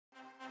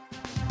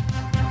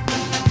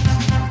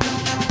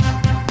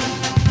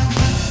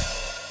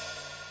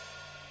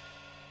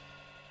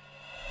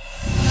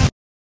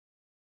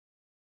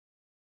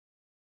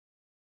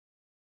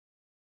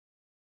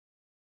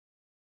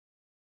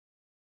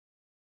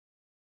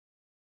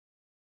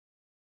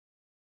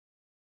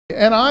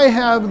And I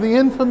have the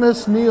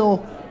infamous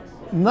Neil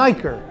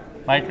Niker.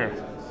 Niker.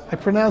 I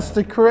pronounced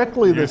it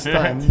correctly this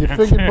time. You You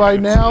figured did. by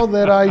now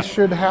that I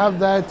should have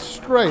that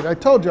straight. I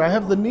told you I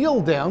have the Neil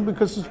down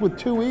because it's with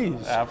two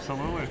E's.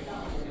 Absolutely.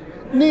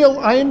 Neil,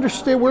 I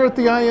understand we're at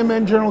the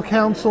IMN General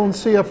Counsel and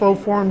CFO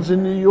forums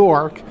in New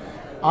York.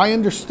 I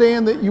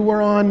understand that you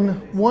were on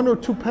one or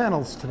two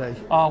panels today.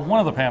 One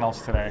of the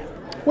panels today.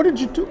 What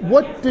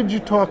did you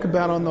talk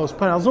about on those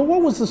panels, or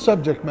what was the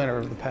subject matter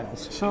of the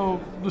panels? So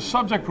the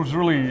subject was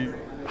really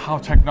how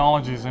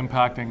technology is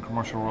impacting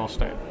commercial real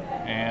estate.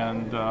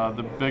 And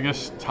the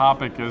biggest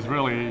topic is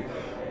really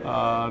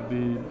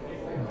the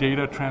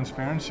data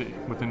transparency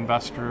with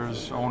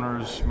investors,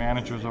 owners,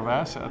 managers of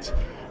assets.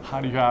 How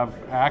do you have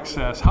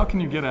access? How can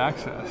you get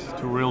access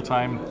to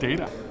real-time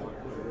data?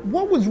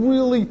 What was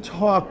really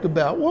talked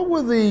about? What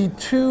were the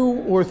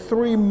two or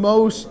three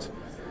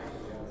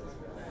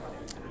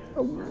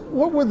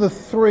what were the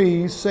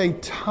three, say,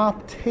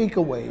 top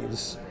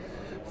takeaways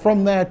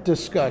from that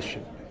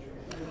discussion?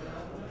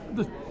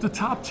 The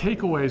top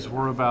takeaways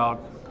were about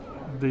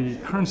the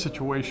current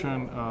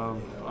situation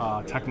of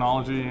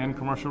technology in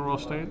commercial real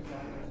estate,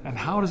 and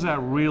how does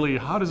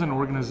an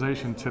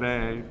organization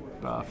today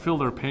fill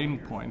their pain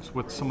points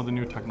with some of the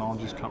new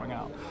technologies coming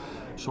out?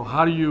 So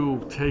how do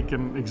you take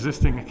an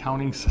existing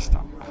accounting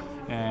system,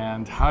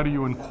 and how do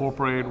you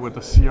incorporate with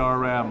a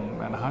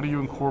CRM, and how do you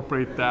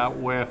incorporate that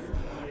with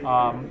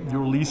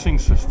your leasing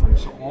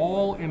systems,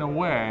 all in a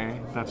way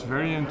that's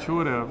very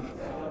intuitive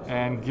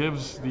and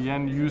gives the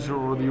end user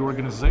or the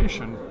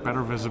organization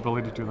better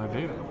visibility to their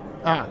data.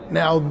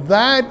 Now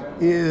that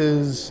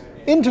is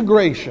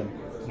integration.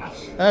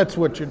 Yes. That's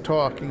what you're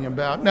talking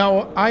about.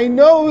 Now, I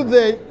know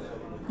that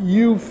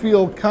you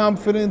feel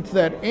confident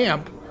that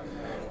AMP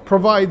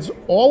provides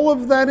all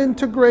of that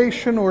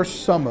integration or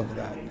some of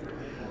that.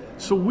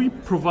 So we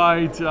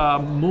provide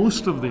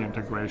most of the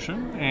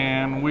integration,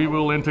 and we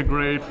will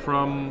integrate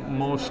from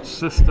most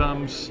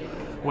systems,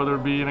 whether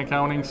it be an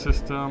accounting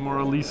system or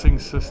a leasing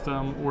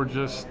system or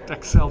just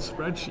Excel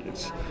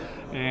spreadsheets.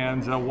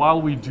 And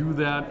while we do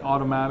that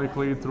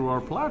automatically through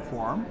our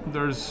platform,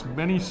 there's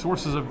many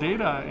sources of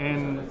data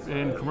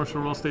in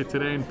commercial real estate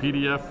today in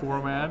PDF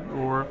format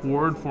or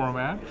Word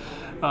format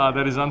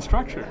that is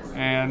unstructured.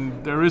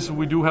 And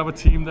we do have a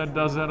team that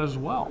does that as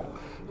well.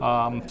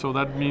 So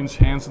that means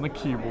hands on the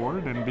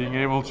keyboard and being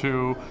able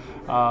to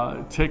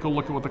take a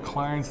look at what the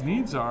client's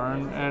needs are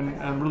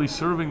and really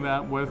serving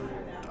that with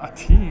a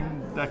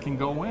team that can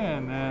go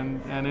in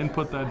and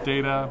input that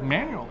data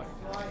manually.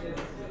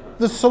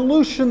 The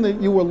solution that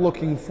you were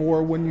looking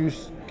for when you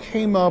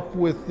came up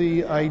with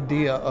the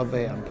idea of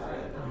AMP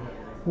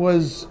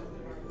was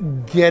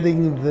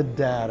getting the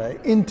data,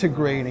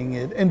 integrating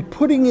it, and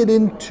putting it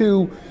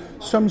into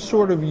some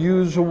sort of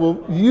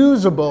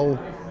usable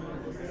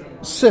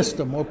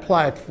system or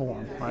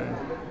platform. Right.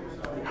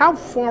 How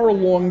far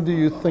along do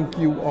you think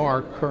you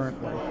are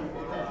currently?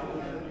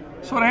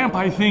 So at AMP,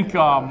 I think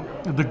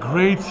the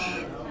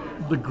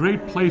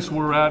great place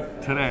we're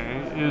at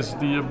today is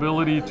the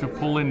ability to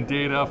pull in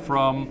data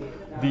from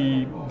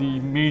the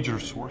major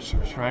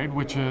sources, right?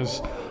 Which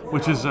is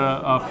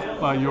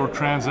your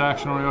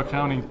transactional or your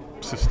accounting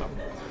system,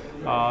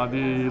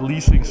 the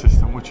leasing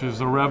system, which is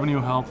the revenue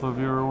health of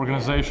your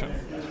organization,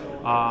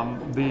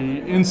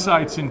 the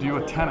insights into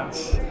your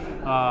tenants,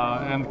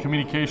 and the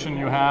communication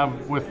you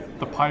have with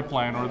the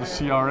pipeline or the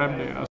CRM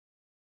data.